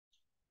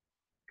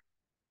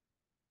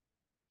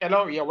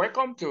Hello, yeah,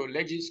 welcome to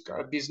Legit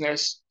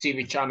Business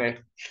TV channel.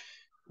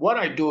 What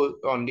I do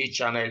on this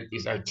channel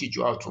is I teach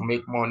you how to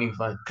make money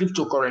by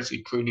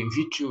cryptocurrency trading,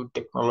 VTU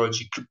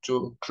technology,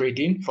 crypto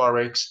trading,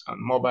 forex, and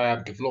mobile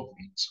app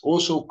development.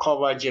 Also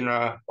cover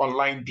general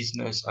online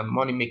business and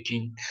money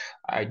making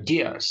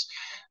ideas.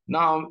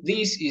 Now,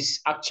 this is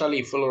actually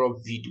a follow-up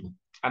video,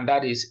 and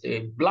that is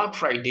a Black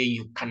Friday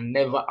you can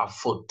never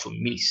afford to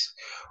miss.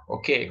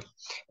 Okay,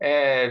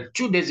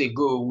 2 days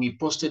ago we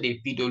posted a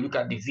video. Look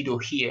at the video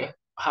here.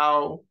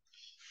 How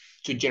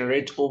to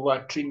generate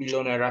over 3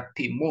 million naira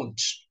per month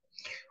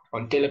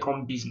on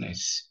telecom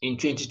business in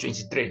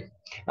 2023.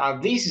 Now,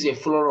 this is a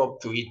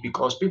follow-up to it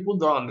because people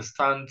don't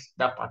understand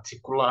that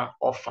particular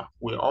offer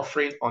we're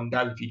offering on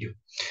that video.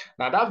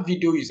 Now, that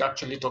video is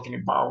actually talking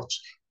about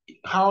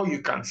how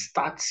you can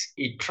start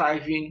a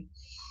thriving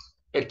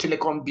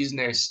telecom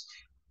business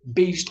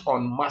based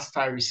on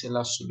master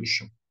reseller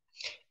solution.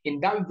 In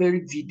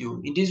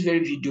this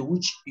very video,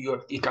 which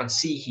you can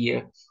see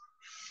here,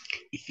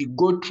 if you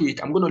go through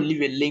it, I'm going to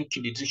leave a link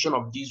in the description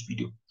of this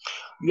video.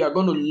 We are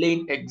going to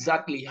learn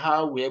exactly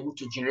how we're able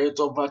to generate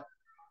over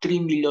 3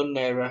 million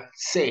naira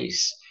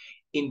sales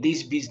in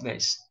this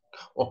business.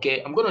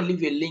 Okay, I'm going to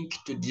leave a link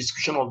to the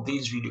description of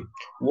this video.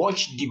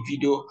 Watch the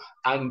video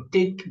and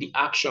take the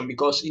action,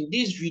 because in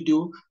this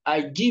video,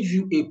 I give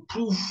you a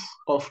proof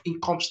of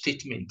income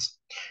statement,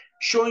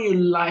 showing you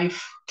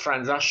live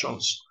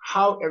transactions,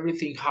 how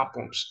everything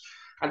happens,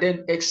 and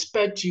then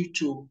expect you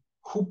to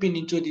hoop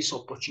into this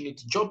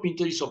opportunity, jump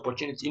into this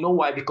opportunity. You know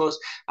why? Because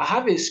I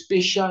have a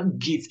special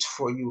gift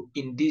for you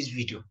in this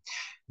video.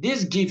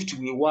 This gift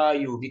will wow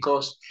you,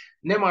 because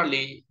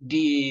normally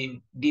the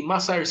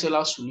master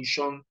reseller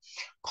solution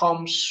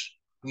comes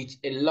with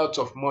a lot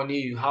of money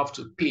you have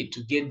to pay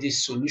to get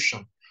this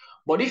solution.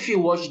 But if you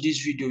watch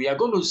this video, you are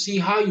going to see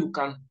how you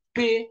can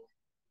pay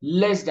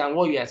less than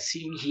what you are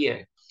seeing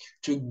here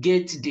to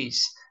get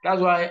this.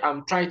 That's why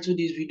I'm trying to do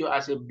this video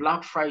as a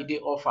Black Friday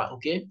offer.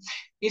 Okay,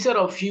 instead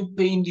of you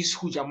paying this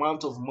huge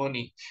amount of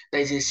money,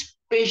 there is a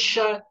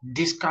special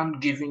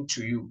discount given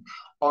to you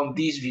on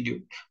this video.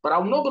 But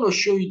I'm not going to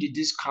show you the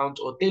discount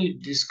or tell you the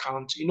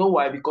discount. You know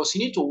why? Because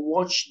you need to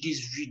watch this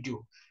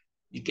video.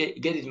 You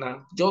get it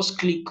now? Just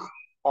click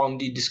on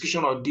the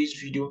description of this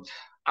video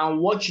and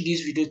watch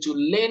this video to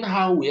learn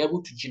how we're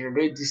able to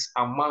generate this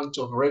amount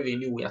of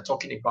revenue we are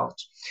talking about.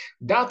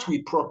 That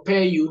will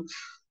prepare you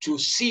to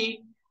see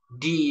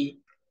the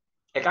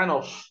kind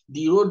of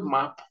the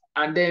roadmap,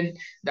 and then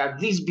that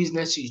this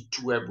business is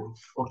doable.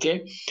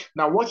 Okay,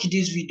 now watch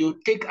this video,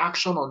 take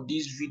action on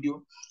this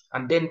video,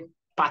 and then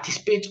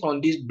participate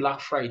on this Black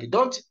Friday.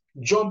 Don't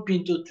jump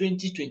into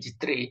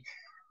 2023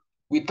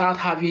 without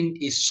having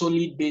a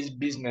solid based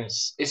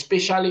business,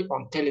 especially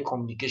on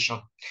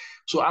telecommunication.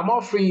 So I'm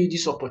offering you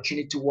this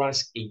opportunity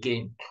once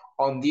again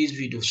on this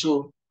video.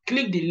 So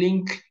click the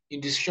link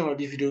in the description of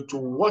this video to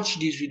watch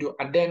this video,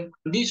 and then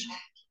this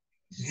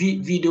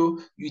video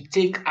you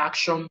take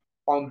action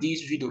on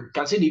this video. You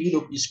can see the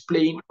video is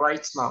playing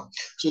right now.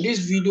 So this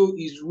video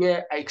is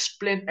where I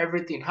explain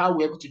everything, how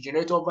we're able to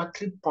generate over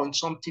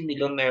 3-point-something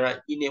million naira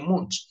in a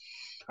month,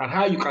 and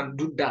how you can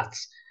do that,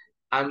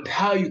 and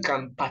how you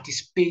can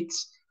participate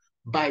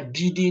by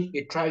building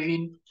a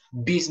thriving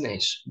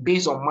business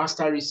based on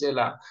master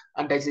reseller.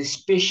 And there's a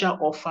special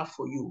offer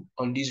for you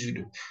on this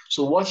video.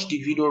 So watch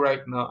the video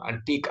right now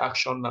and take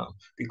action now,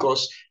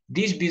 because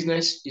this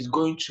business is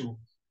going to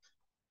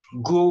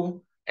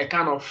go a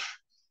kind of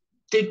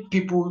take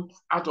people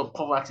out of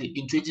poverty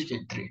in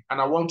 2023,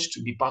 and I want you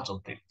to be part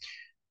of them.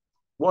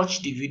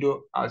 Watch the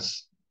video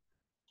as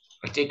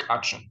I take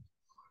action.